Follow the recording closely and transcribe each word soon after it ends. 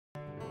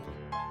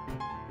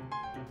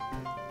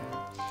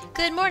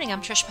Good morning,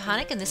 I'm Trish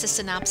Pahanik, and this is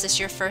Cynopsis,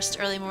 your first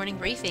early morning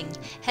briefing.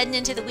 Heading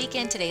into the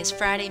weekend, today is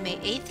Friday, May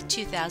 8th,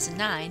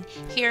 2009.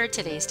 Here are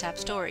today's top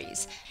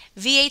stories.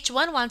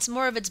 VH1 wants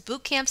more of its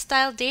boot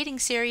camp-style dating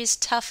series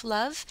Tough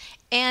Love,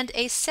 and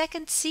a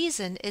second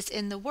season is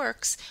in the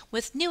works,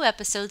 with new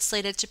episodes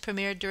slated to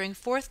premiere during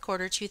fourth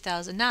quarter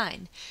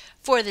 2009.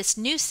 For this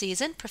new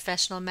season,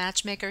 professional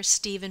matchmaker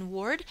Stephen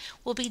Ward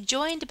will be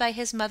joined by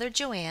his mother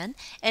Joanne,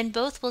 and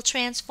both will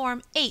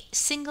transform 8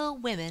 single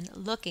women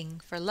looking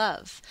for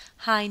love.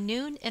 High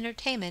Noon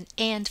Entertainment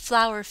and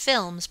Flower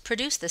Films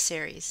produce the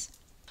series.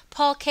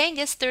 Paul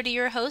Kangas,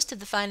 30-year host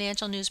of the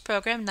financial news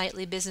program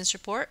Nightly Business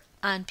Report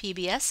on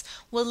PBS,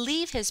 will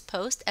leave his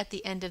post at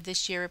the end of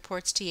this year,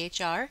 reports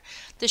THR.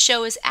 The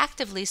show is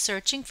actively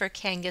searching for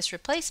Kangas'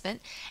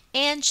 replacement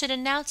and should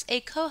announce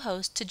a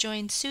co-host to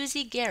join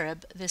Susie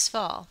Garib this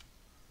fall.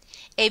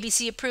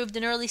 ABC approved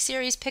an early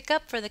series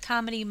pickup for the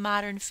comedy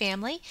Modern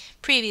Family,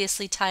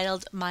 previously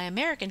titled My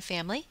American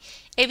Family.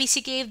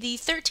 ABC gave the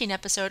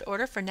 13-episode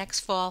order for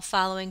next fall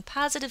following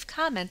positive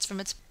comments from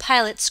its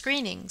pilot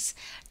screenings.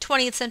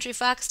 20th Century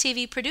Fox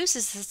TV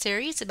produces the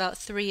series about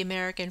 3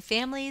 American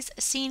families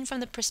seen from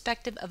the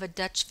perspective of a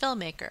Dutch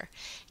filmmaker.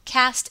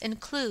 Cast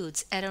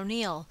includes Ed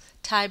O'Neill,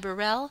 Ty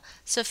Burrell,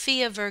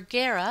 Sofia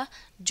Vergara,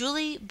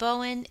 Julie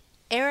Bowen,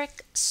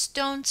 Eric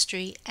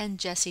Stonestreet, and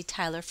Jesse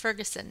Tyler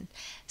Ferguson.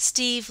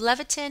 Steve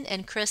Levitin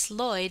and Chris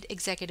Lloyd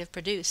executive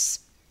produce.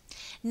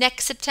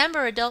 Next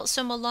September, Adult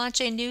Swim will launch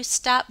a new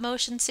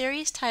stop-motion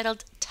series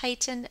titled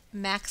Titan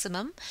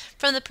Maximum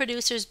from the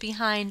producers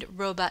behind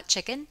Robot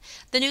Chicken.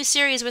 The new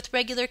series, with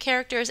regular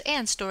characters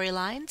and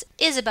storylines,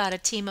 is about a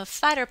team of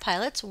fighter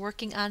pilots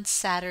working on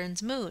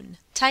Saturn's moon,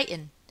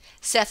 Titan.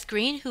 Seth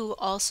Green, who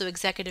also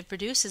executive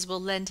produces,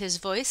 will lend his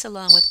voice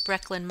along with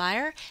Brecklin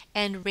Meyer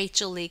and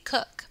Rachel Lee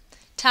Cook.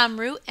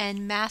 Tom Root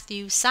and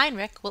Matthew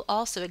Seinrich will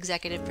also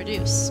executive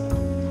produce.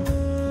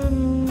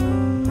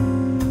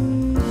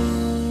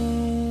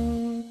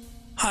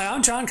 Hi,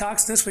 I'm John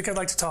Cox, and this week I'd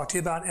like to talk to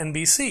you about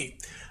NBC.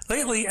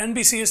 Lately,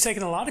 NBC has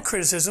taken a lot of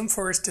criticism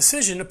for its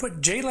decision to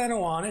put Jay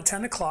Leno on at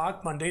 10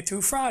 o'clock Monday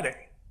through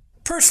Friday.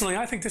 Personally,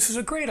 I think this is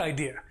a great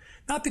idea.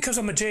 Not because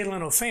I'm a Jay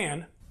Leno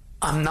fan.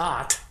 I'm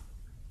not.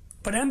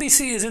 But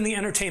NBC is in the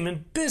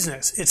entertainment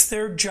business. It's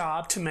their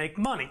job to make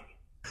money.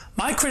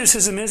 My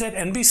criticism is that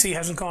NBC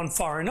hasn't gone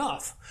far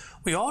enough.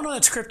 We all know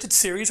that scripted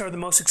series are the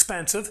most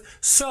expensive,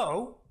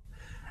 so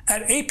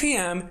at 8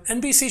 p.m.,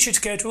 NBC should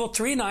schedule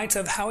 3 nights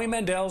of Howie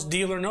Mandel's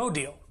Deal or No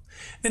Deal.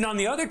 Then on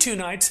the other 2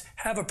 nights,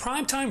 have a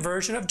primetime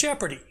version of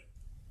Jeopardy!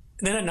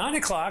 Then at 9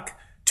 o'clock,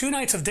 2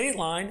 nights of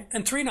Dateline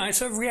and 3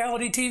 nights of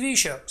reality TV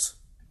shows.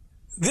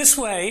 This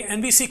way,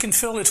 NBC can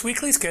fill its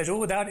weekly schedule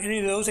without any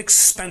of those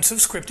expensive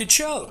scripted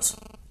shows.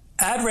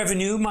 Ad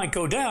revenue might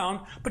go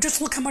down, but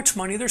just look how much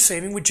money they're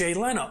saving with Jay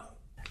Leno.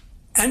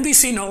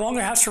 NBC no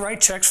longer has to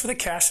write checks for the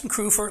cast and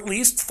crew for at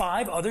least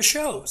 5 other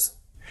shows.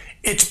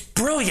 It's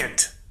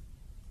brilliant.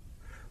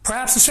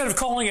 Perhaps instead of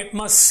calling it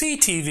must-see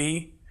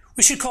TV,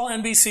 we should call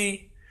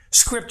NBC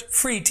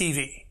script-free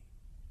TV.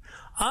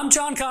 I'm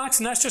John Cox,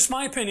 and that's just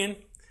my opinion.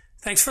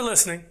 Thanks for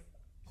listening.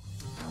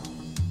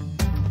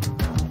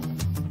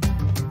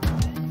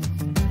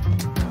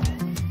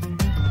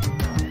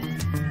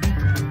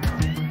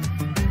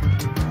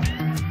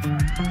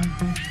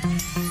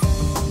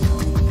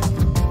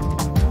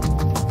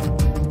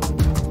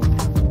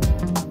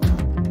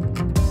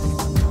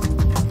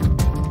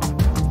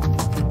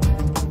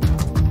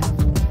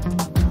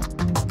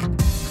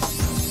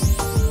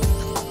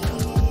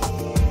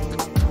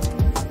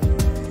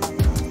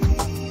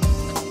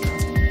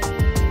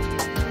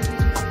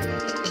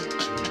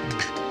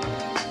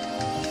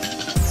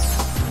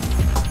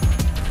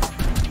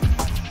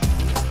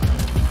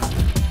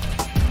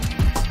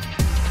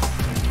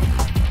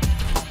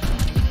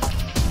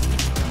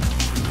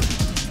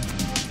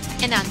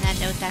 And on that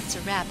note, that's a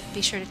wrap.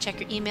 Be sure to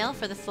check your email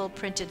for the full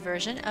printed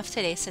version of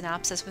today's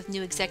synopsis with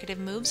new executive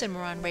moves and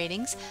more on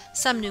ratings,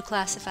 some new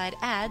classified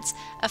ads,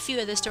 a few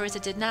other stories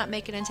that did not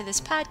make it into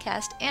this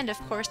podcast, and of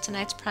course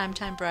tonight's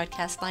primetime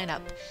broadcast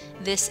lineup.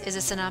 This is a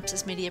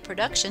Cynopsis Media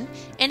production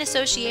in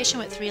association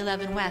with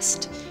 311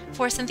 West.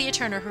 For Cynthia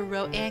Turner, who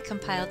wrote and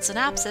compiled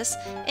Cynopsis,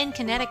 in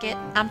Connecticut,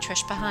 I'm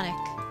Trish Pahanik.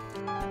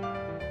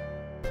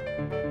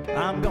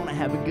 I'm gonna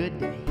have a good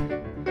day.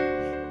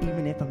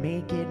 Even if I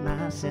make it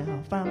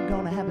myself, I'm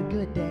gonna have a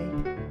good day.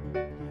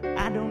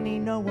 I don't need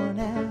no one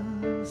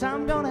else.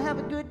 I'm gonna have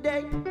a good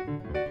day.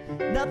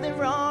 Nothing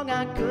wrong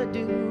I could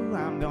do.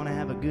 I'm gonna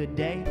have a good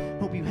day.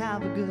 Hope you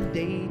have a good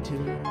day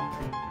too.